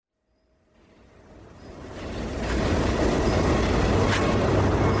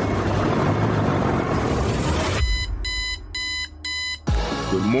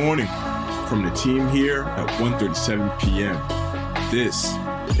morning from the team here at 1:37 p.m. This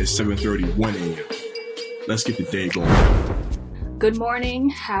is 7:31 a.m. Let's get the day going. Good morning.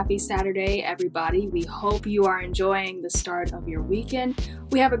 Happy Saturday, everybody. We hope you are enjoying the start of your weekend.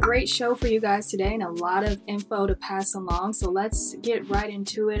 We have a great show for you guys today and a lot of info to pass along, so let's get right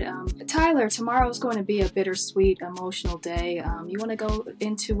into it. Tyler, tomorrow is going to be a bittersweet, emotional day. You want to go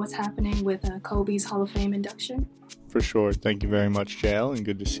into what's happening with Kobe's Hall of Fame induction? For sure. Thank you very much, JL, and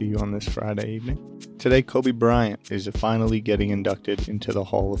good to see you on this Friday evening. Today, Kobe Bryant is finally getting inducted into the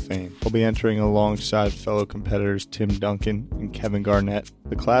Hall of Fame. He'll be entering alongside fellow competitors Tim Duncan and Kevin Garnett.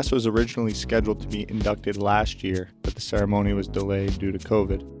 The class was originally scheduled to be inducted last year, but the ceremony was delayed due to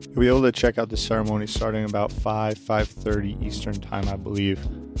COVID. You'll be able to check out the ceremony starting about 5:30 Eastern Time, I believe,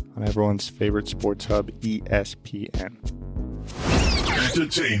 on everyone's favorite sports hub, ESPN.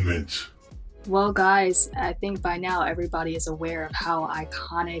 Entertainment. Well, guys, I think by now everybody is aware of how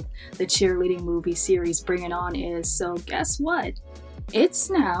iconic the cheerleading movie series Bring It On is, so guess what?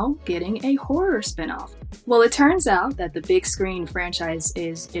 It's now getting a horror spinoff. Well, it turns out that the big screen franchise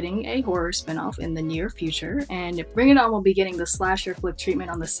is getting a horror spinoff in the near future, and Bring It On will be getting the slasher flick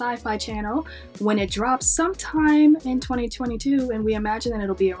treatment on the Sci-Fi Channel when it drops sometime in 2022, and we imagine that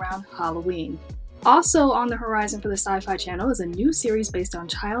it'll be around Halloween. Also on the horizon for the Sci-Fi Channel is a new series based on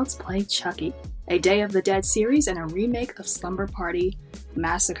Child's Play Chucky, a Day of the Dead series, and a remake of Slumber Party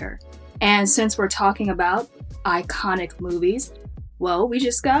Massacre. And since we're talking about iconic movies, well, we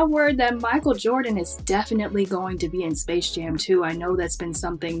just got word that Michael Jordan is definitely going to be in Space Jam 2. I know that's been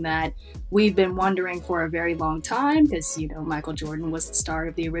something that we've been wondering for a very long time because, Michael Jordan was the star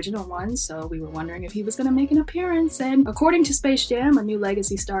of the original one, so we were wondering if he was going to make an appearance. And according to Space Jam, a new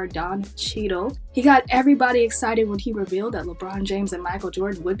legacy star, Don Cheadle, he got everybody excited when he revealed that LeBron James and Michael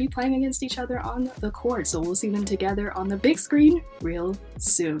Jordan would be playing against each other on the court, so we'll see them together on the big screen real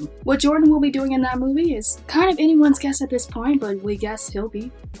soon. What Jordan will be doing in that movie is kind of anyone's guess at this point, but we guess he'll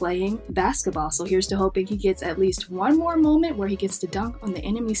be playing basketball. So here's to hoping he gets at least one more moment where he gets to dunk on the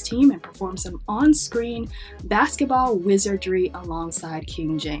enemy's team and perform some on-screen basketball wizardry alongside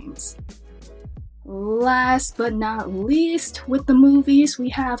King James. Last but not least, with the movies, we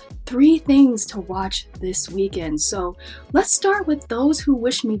have 3 things to watch this weekend. So let's start with Those Who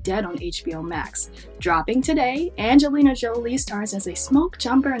Wish Me Dead on HBO Max. Dropping today, Angelina Jolie stars as a smoke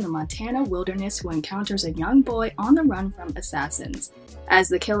jumper in the Montana wilderness who encounters a young boy on the run from assassins. As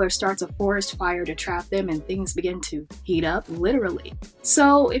the killer starts a forest fire to trap them and things begin to heat up, literally.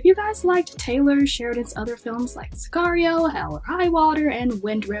 So if you guys liked Taylor Sheridan's other films like Sicario, Hell or High Water, and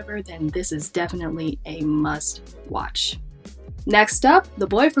Wind River, then this is definitely a must watch. Next up, The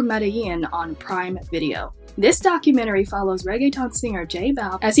Boy from Medellin on Prime Video. This documentary follows reggaeton singer J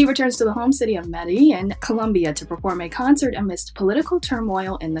Balvin as he returns to the home city of Medellin, Colombia to perform a concert amidst political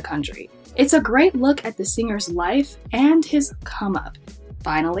turmoil in the country. It's a great look at the singer's life and his come-up.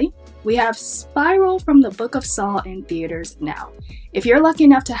 Finally, we have Spiral from the Book of Saw in theaters now. If you're lucky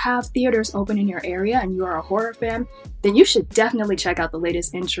enough to have theaters open in your area and you are a horror fan, then you should definitely check out the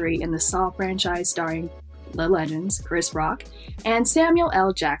latest entry in the Saw franchise starring the legends Chris Rock and Samuel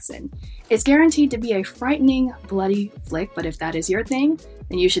L. Jackson. It's guaranteed to be a frightening, bloody flick, but if that is your thing,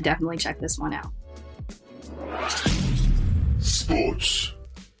 then you should definitely check this one out. Sports.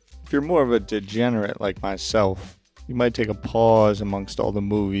 If you're more of a degenerate like myself, you might take a pause amongst all the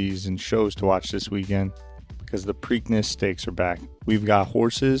movies and shows to watch this weekend because the Preakness Stakes are back. We've got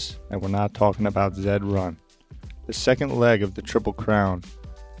horses, and we're not talking about Zed Run. The second leg of the Triple Crown,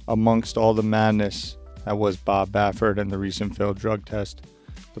 amongst all the madness that was Bob Baffert and the recent failed drug test,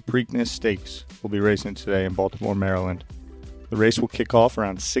 the Preakness Stakes will be racing today in Baltimore, Maryland. The race will kick off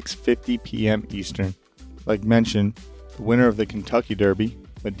around 6:50 p.m. Eastern. Like mentioned, the winner of the Kentucky Derby,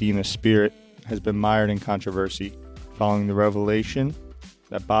 Medina Spirit, has been mired in controversy following the revelation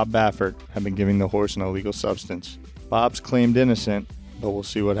that Bob Baffert had been giving the horse an illegal substance. Bob's claimed innocent, but we'll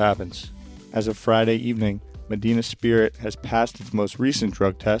see what happens. As of Friday evening, Medina Spirit has passed its most recent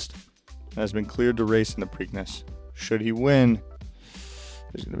drug test and has been cleared to race in the Preakness. Should he win,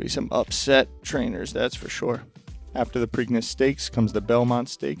 there's going to be some upset trainers, that's for sure. After the Preakness Stakes comes the Belmont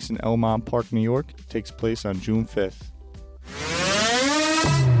Stakes in Elmont Park, New York. It takes place on June 5th.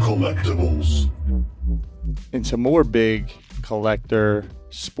 Collectibles. In some more big collector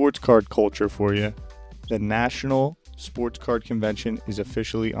sports card culture for you, the National Sports Card Convention is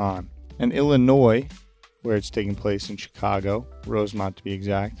officially on. And Illinois, where it's taking place in Chicago, Rosemont to be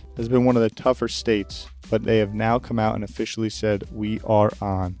exact, has been one of the tougher states, but they have now come out and officially said, we are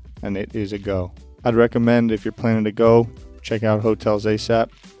on, and it is a go. I'd recommend, if you're planning to go, check out Hotels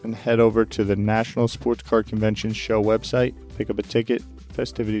ASAP and head over to the National Sports Card Convention show website, pick up a ticket,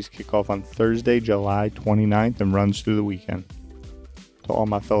 Festivities kick off on Thursday, July 29th and runs through the weekend. To all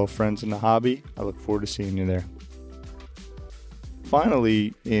my fellow friends in the hobby, I look forward to seeing you there.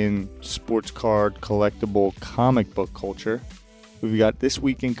 Finally, in sports card collectible comic book culture, we've got This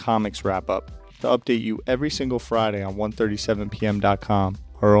Week in Comics wrap-up. To update you every single Friday on 137pm.com,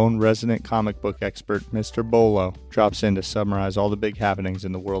 our own resident comic book expert, Mr. Bolo, drops in to summarize all the big happenings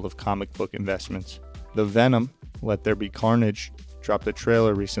in the world of comic book investments. The Venom, Let There Be Carnage, dropped a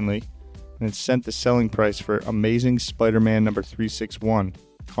trailer recently, and it sent the selling price for Amazing Spider-Man number 361,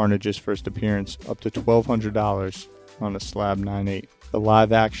 Carnage's first appearance, up to $1,200 on a slab 9.8. The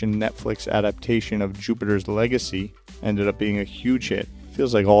live-action Netflix adaptation of Jupiter's Legacy ended up being a huge hit.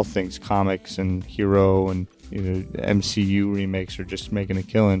 Feels like all things comics and hero and MCU remakes are just making a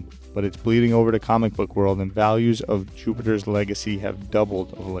killing, but it's bleeding over to comic book world, and values of Jupiter's Legacy have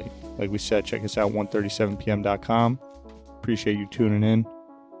doubled of late. Like we said, check us out 137pm.com. Appreciate you tuning in.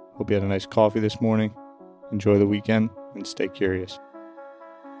 Hope you had a nice coffee this morning. Enjoy the weekend and stay curious.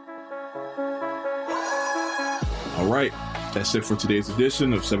 All right, that's it for today's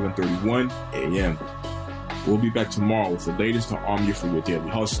edition of 7:31 a.m. We'll be back tomorrow with the latest to arm you for your daily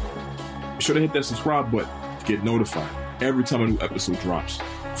hustle. Be sure to hit that subscribe button to get notified every time a new episode drops.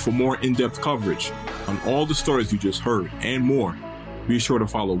 For more in-depth coverage on all the stories you just heard and more, be sure to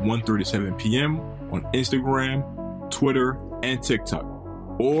follow 137pm on Instagram, Twitter, and TikTok,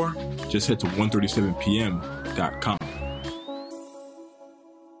 or just head to 137pm.com.